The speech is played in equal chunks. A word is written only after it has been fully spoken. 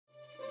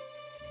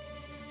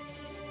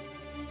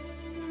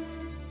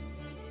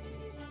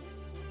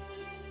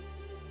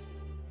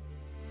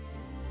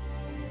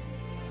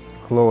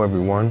Hello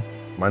everyone,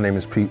 my name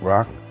is Pete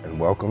Rock and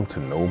welcome to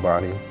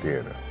Nobody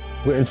Theater.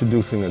 We're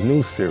introducing a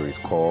new series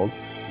called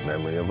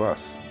Memory of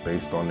Us,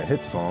 based on the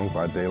hit song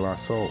by De La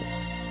Soul.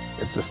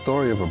 It's the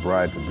story of a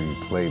bride-to-be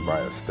played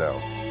by Estelle,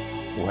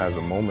 who has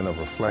a moment of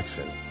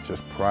reflection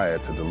just prior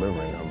to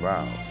delivering her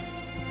vows.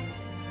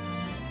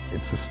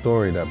 It's a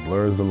story that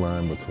blurs the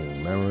line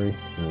between memory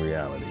and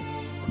reality,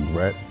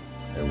 regret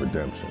and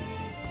redemption,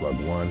 plug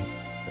one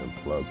and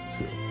plug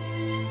two.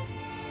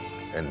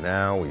 And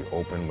now we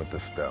open with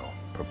Estelle,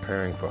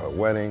 preparing for her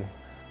wedding,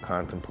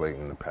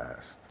 contemplating the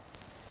past.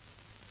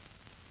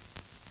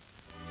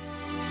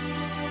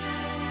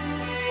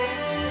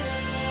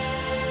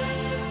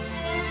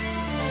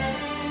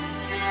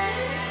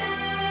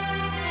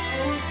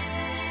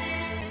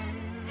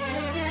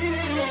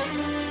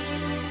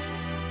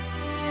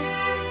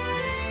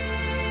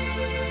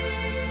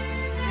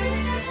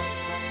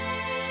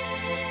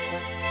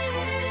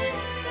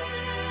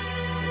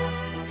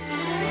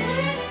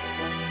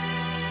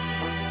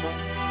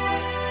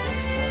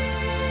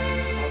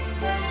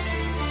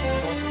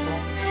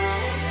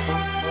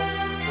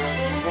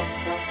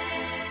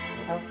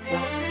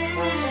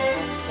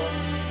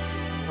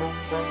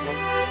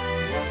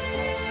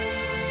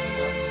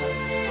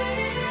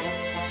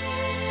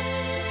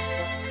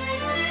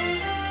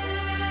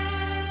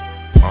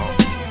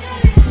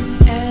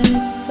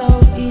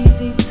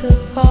 To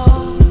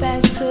fall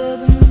back to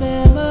the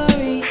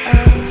memory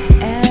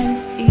of, and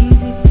it's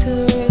easy to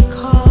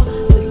recall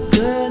the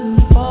good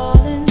and fall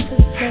into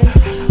place,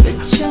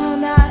 but you're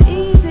not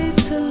easy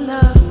to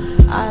love.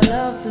 I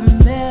love the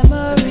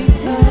memory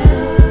of.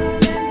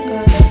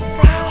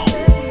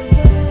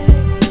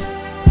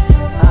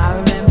 I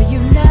remember you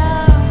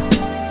now,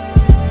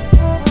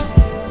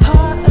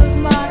 part of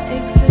my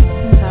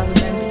existence. I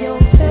remember your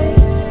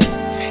face.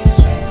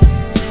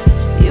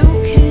 You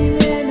came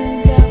in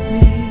and got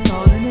me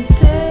all in a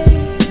day.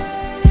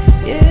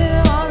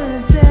 Yeah, all in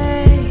a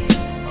day.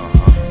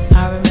 I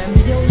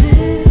remember your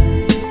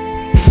lips.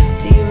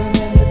 Do you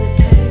remember the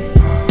taste?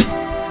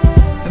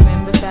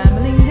 Remember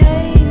family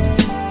names.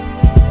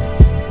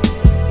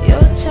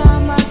 Your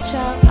child, my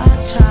child, our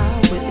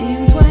child, Whitney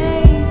and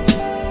Dwayne.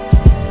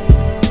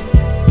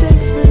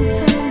 Different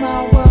to my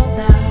world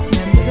now.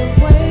 Remember the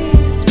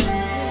waist.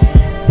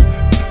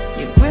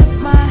 You grip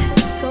my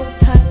hips so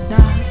tight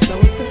now. Slow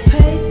at the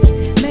pace.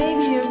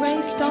 Maybe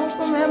erase, don't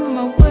remember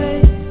my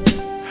waist.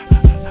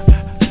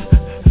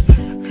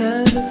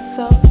 Cause it's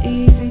so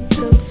easy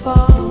to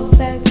fall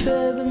back to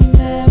the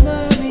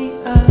memory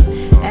of,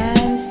 and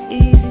it's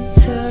easy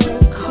to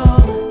recall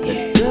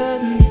the good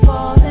and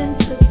fall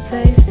into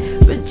place,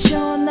 but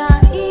you're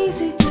not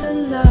easy to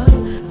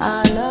love.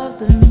 I love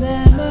the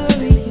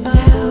memory of. I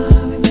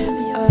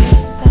remember your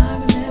face, I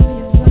remember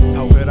your way.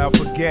 How could I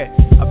forget?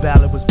 A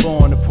ballad was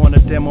born upon a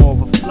demo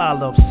of a fly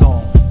love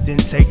song.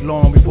 Didn't take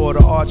long before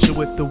the archer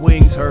with the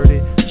wings heard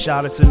it.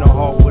 Shot us in the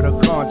heart with a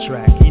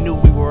contract. He knew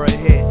we were a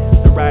hit.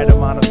 The right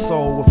amount of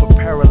soul with a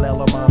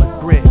parallel amount of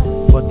grit.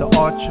 But the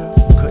archer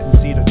couldn't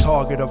see the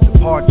target of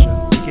departure.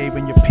 He gave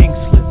in your pink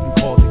slip and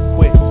called it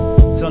quits.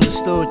 It's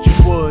understood you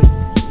would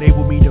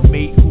label me the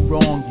mate who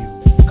wronged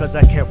you, cause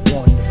I kept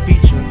wanting to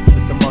feature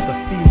with the other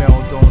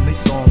females on their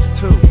songs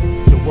too.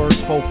 The words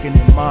spoken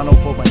in mono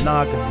for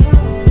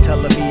monogamy,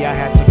 telling me I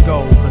had to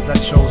go cause I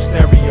chose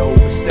stereo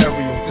for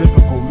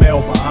stereotypical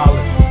male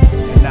biology.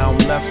 And now I'm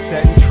left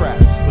setting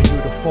traps for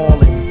you to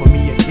fall in for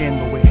me again,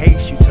 but with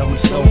haste you tell me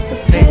slow the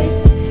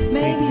pace.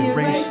 Maybe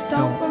erase,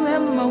 don't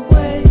remember my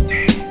ways.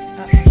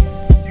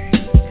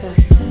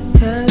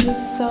 Cause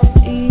it's so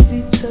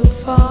easy to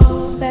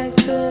fall back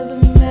to the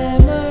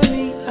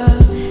memory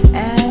of,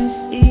 and it's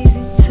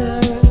easy to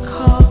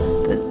recall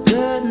the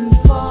good and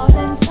fall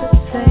into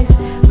place,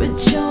 but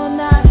you're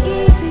not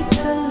easy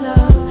to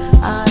love.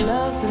 I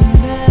love the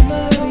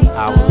memory of.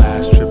 Our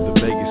last trip to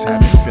Vegas had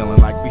me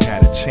feeling like we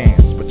had a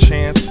chance, but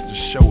chance just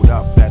showed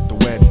up at the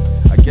wedding.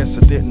 I guess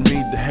I didn't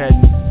read the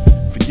heading.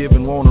 Forgive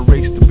and won't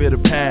erase the bitter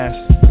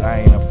past, but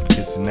I ain't up for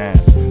kissing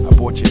ass. I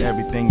bought you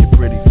everything your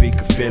pretty feet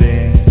could fit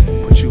in.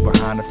 Put you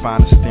behind the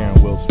finest steering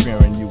wheels,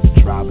 fearing you would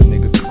drive a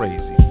nigga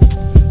crazy.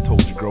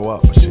 Told you grow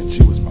up, but shit,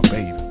 you was my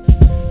baby.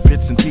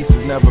 Bits and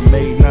pieces never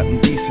made nothing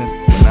decent.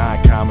 When I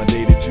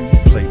accommodated you, you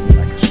played me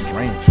like a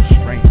stranger,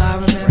 I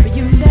remember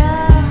you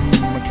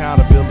now.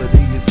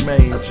 Accountability is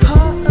major.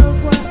 Part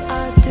of what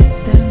I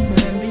did then.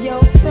 Remember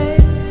your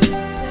face.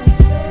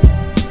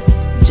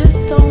 Just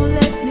don't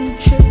let me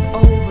trip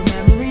over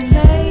memory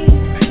lane,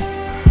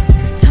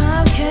 cause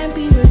time can't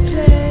be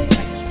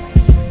replaced.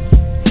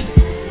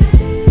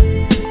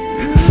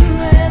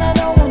 And I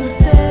don't wanna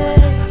stay,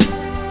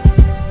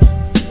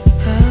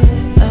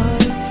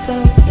 cause it's so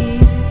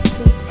easy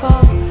to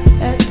fall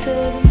back to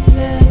the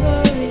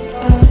memory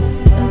of.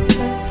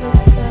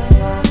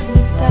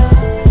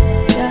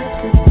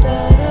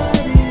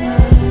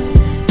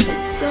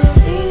 It's so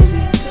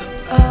easy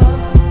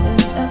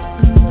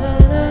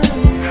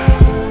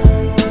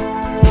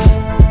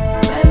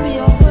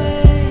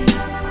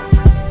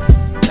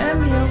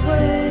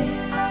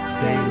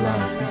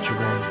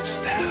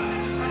Estelle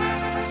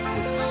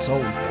with the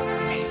soul.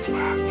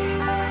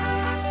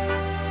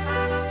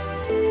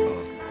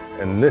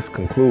 And this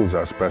concludes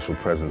our special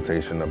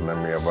presentation of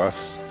Memory of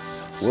Us.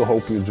 We'll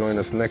hope you join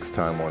us next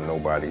time on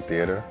Nobody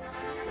Theater.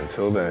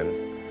 Until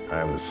then, I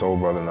am the Soul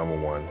Brother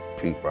 #1,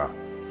 Pete Rock.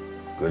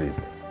 Good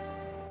evening.